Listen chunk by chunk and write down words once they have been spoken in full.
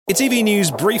It's EV News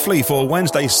briefly for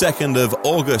Wednesday, 2nd of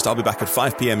August. I'll be back at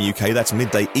 5 p.m. UK. That's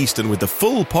midday Eastern with the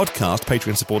full podcast.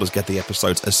 Patreon supporters get the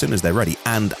episodes as soon as they're ready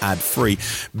and ad-free.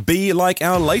 Be like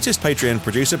our latest Patreon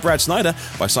producer, Brad Snyder,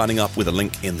 by signing up with a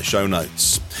link in the show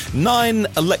notes. 9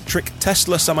 electric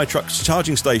Tesla semi-trucks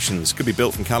charging stations could be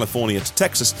built from California to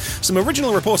Texas. Some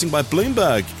original reporting by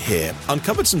Bloomberg here.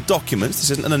 Uncovered some documents. This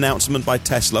isn't an announcement by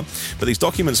Tesla, but these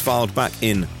documents filed back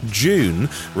in June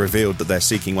revealed that they're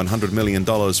seeking $100 million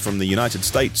from the United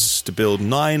States to build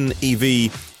 9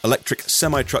 EV electric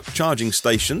semi-truck charging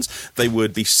stations. They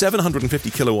would be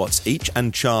 750 kilowatts each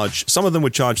and charge, some of them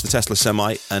would charge the Tesla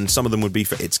Semi and some of them would be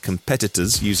for its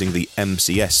competitors using the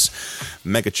MCS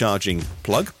mega charging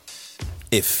plug.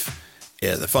 If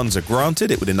the funds are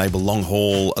granted, it would enable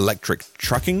long-haul electric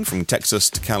trucking from Texas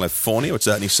to California. It would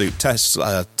certainly suit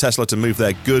Tesla to move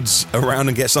their goods around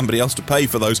and get somebody else to pay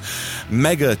for those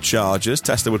mega chargers.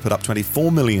 Tesla would put up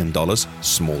 $24 million.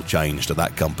 Small change to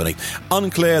that company.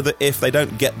 Unclear that if they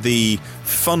don't get the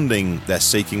funding they're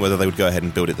seeking, whether they would go ahead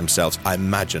and build it themselves. I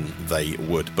imagine they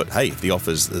would. But hey, if the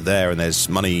offer's there and there's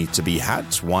money to be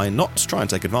had, why not try and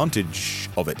take advantage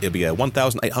of it? It'll be a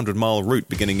 1,800-mile route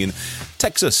beginning in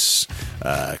Texas,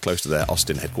 close to their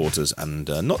Austin headquarters and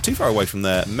not too far away from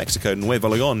their Mexico Nuevo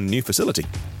Leon new facility.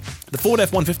 The Ford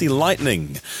F-150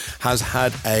 Lightning has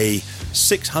had a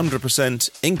 600%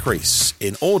 increase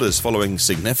in orders following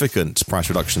significant price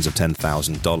reductions of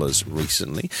 $10,000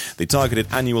 recently. The targeted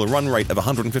annual run rate of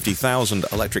 150,000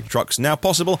 electric trucks now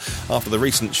possible after the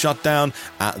recent shutdown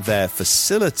at their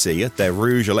facility at their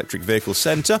Rouge Electric Vehicle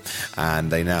Center, and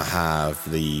they now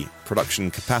have the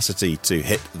production capacity to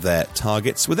hit their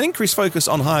targets with an increased focus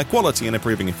on higher quality and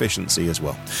improving efficiency as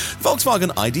well. Volkswagen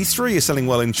ID3 is selling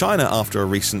well in China after a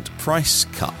recent price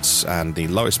cut, and the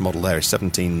lowest model there is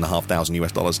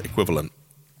 $17,500 equivalent.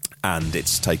 And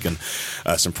it's taken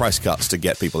some price cuts to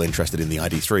get people interested in the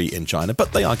ID3 in China,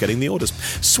 but they are getting the orders.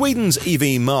 Sweden's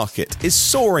EV market is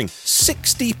soaring.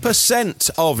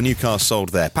 60% of new cars sold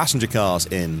there, passenger cars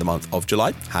in the month of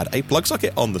July, had a plug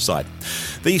socket on the side.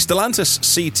 The Stellantis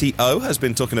CTO has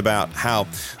been talking about how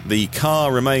the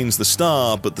car remains the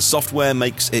star, but the software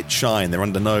makes it shine. They're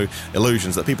under no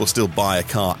illusions that people still buy a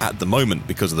car at the moment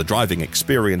because of the driving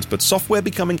experience, but software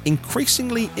becoming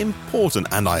increasingly important,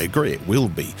 and I agree, it will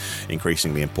be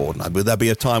increasingly important. Will there be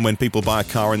a time when people buy a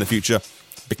car in the future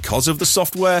because of the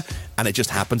software and it just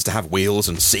happens to have wheels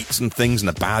and seats and things and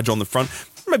a badge on the front?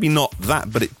 Maybe not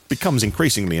that, but it becomes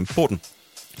increasingly important.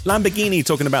 Lamborghini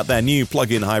talking about their new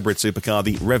plug-in hybrid supercar,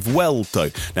 the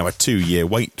Revuelto. Now, a 2-year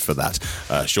wait for that,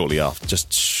 shortly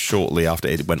after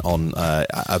it went on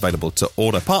available to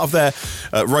order. Part of their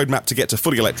roadmap to get to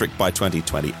fully electric by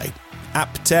 2028.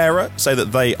 Aptera say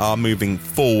that they are moving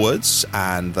forwards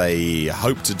and they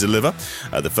hope to deliver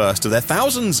the first of their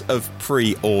thousands of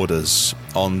pre-orders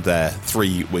on their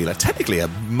 3-wheeler. Technically a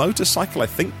motorcycle, I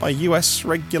think, by US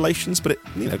regulations, but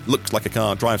it looks like a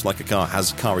car, drives like a car,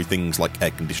 has car-y things like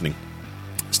air conditioning.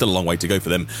 Still a long way to go for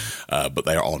them, but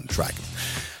they are on track.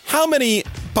 How many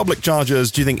public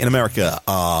chargers do you think in America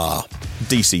are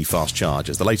DC fast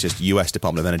chargers? The latest US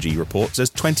Department of Energy report says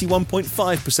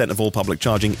 21.5% of all public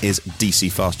charging is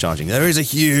DC fast charging. There is a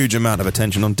huge amount of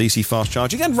attention on DC fast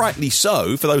charging, and rightly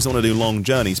so, for those that want to do long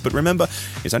journeys. But remember,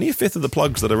 it's only a fifth of the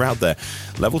plugs that are out there.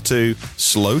 Level 2,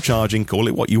 slow charging, call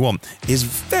it what you want, is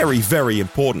very, very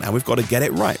important, and we've got to get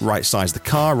it right. Right size the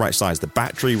car, right size the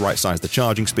battery, right size the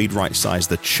charging speed, right size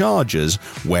the chargers,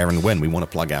 where and when we want to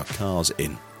plug our cars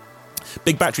in.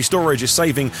 Big battery storage is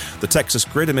saving the Texas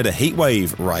grid amid a heat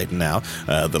wave right now.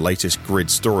 The latest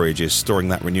grid storage is storing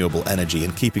that renewable energy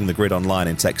and keeping the grid online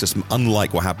in Texas,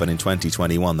 unlike what happened in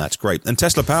 2021. That's great. And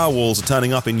Tesla Powerwalls are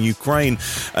turning up in Ukraine,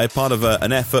 part of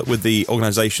an effort with the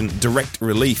organization Direct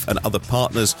Relief and other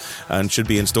partners, and should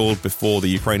be installed before the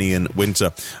Ukrainian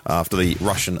winter after the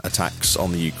Russian attacks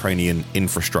on the Ukrainian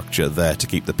infrastructure there to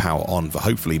keep the power on for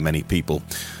hopefully many people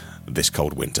this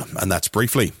cold winter. And that's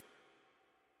briefly